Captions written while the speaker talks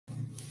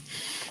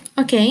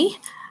Okay,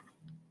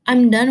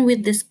 I'm done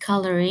with this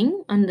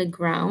coloring on the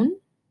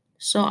ground.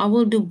 So I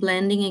will do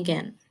blending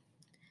again.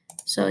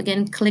 So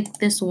again, click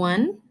this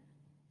one,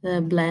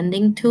 the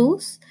blending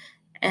tools,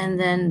 and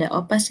then the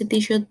opacity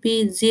should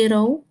be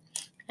 0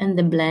 and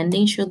the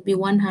blending should be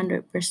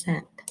 100%.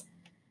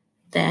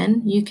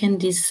 Then you can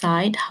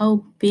decide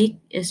how big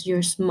is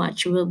your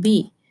smudge will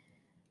be.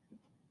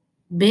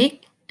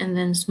 Big and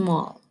then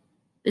small.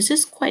 This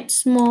is quite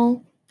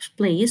small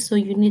place, so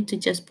you need to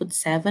just put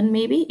 7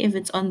 maybe if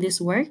it's on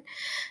this work,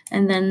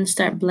 and then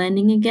start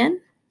blending again.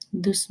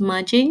 Do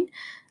smudging.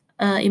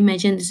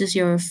 Imagine this is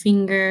your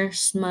finger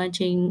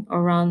smudging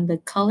around the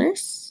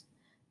colors,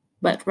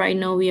 but right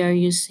now we are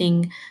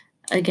using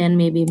again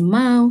maybe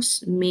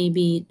mouse,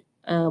 maybe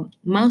a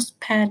mouse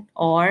pad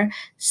or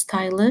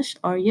stylus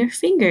or your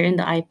finger in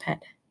the iPad.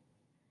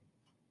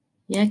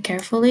 Yeah,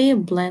 carefully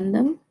blend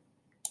them.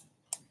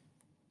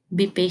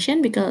 Be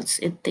patient because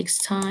it takes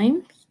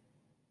time.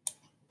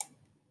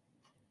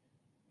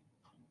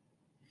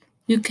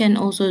 You can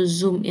also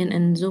zoom in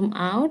and zoom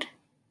out.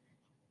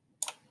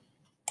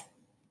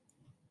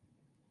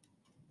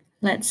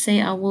 Let's say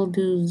I will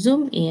do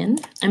zoom in,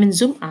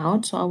 zoom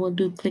out. So I will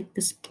do click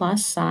this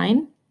plus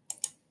sign.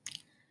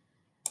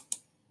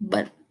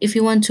 But if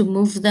you want to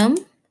move them,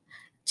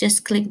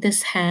 just click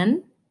this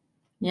hand.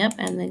 Yep,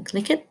 and then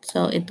click it.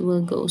 So it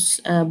will go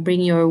bring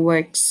your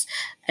works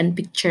and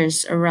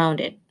pictures around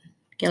it.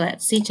 Okay,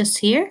 let's see just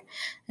here.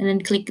 And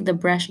then click the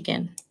brush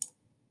again.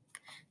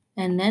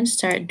 And then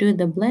start do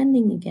the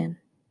blending again.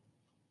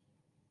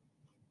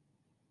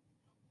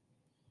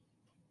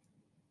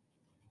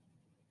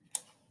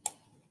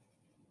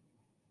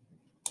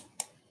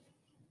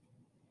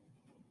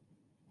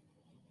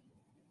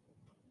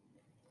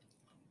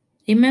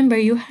 Remember,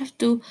 you have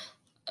to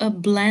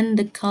blend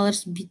the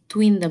colors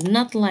between them,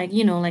 not like,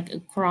 like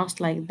across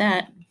like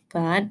that,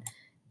 but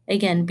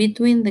again,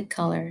 between the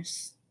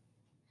colors.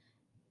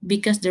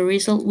 Because the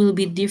result will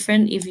be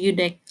different if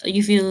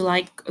you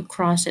like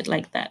across it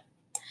like that.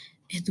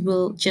 It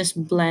will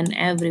just blend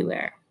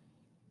everywhere.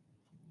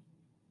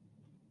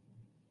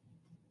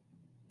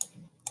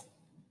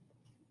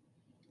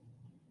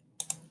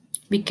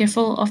 Be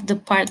careful of the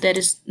part that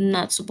is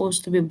not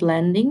supposed to be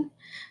blending.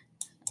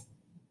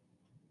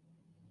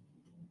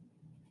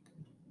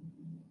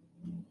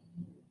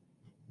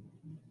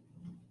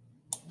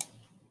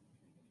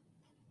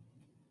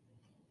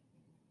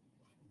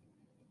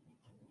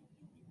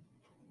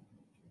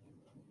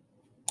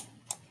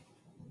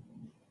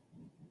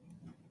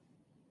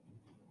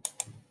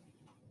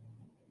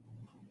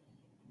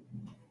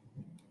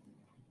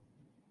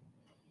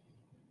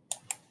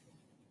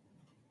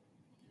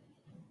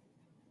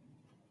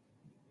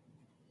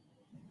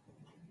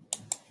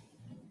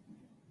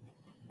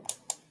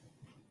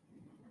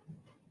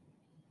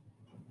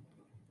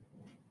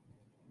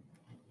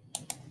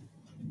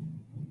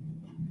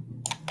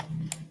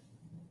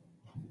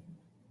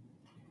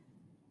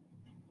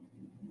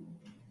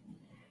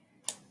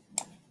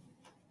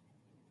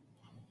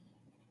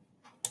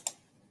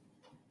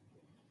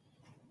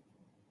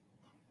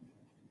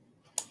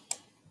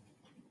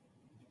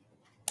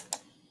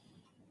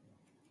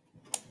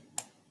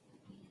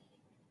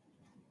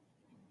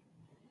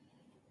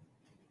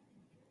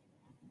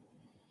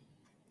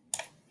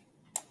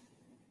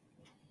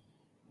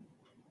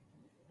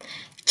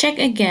 Check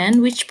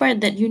again which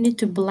part that you need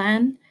to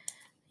blend.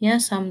 Yeah,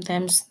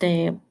 sometimes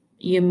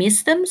you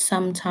miss them.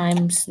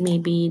 Sometimes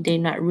maybe they're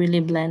not really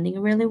blending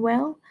really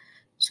well.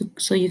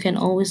 So you can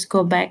always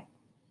go back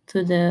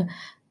to the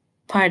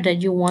part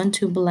that you want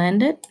to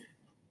blend it.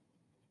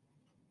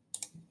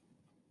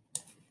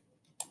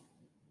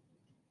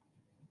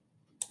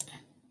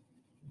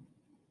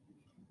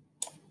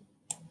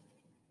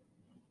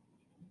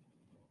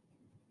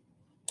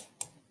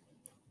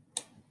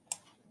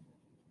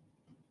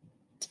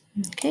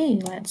 Okay,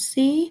 let's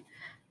see.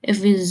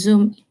 If we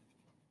zoom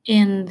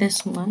in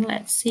this one,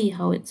 let's see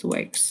how it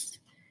works.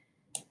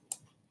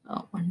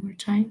 Oh, one more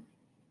time.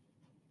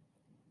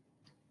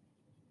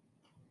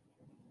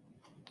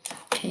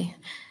 Okay,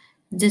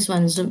 this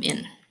one zoom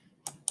in.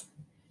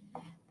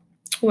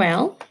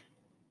 Well,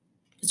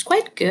 it's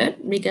quite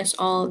good because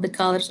all the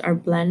colors are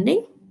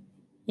blending.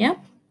 Yeah,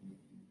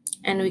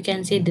 and we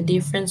can see the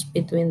difference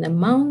between the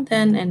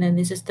mountain and then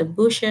this is the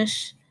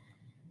bushes.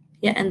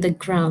 Yeah, and the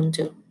ground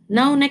too.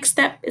 Now next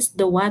step is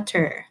the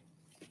water.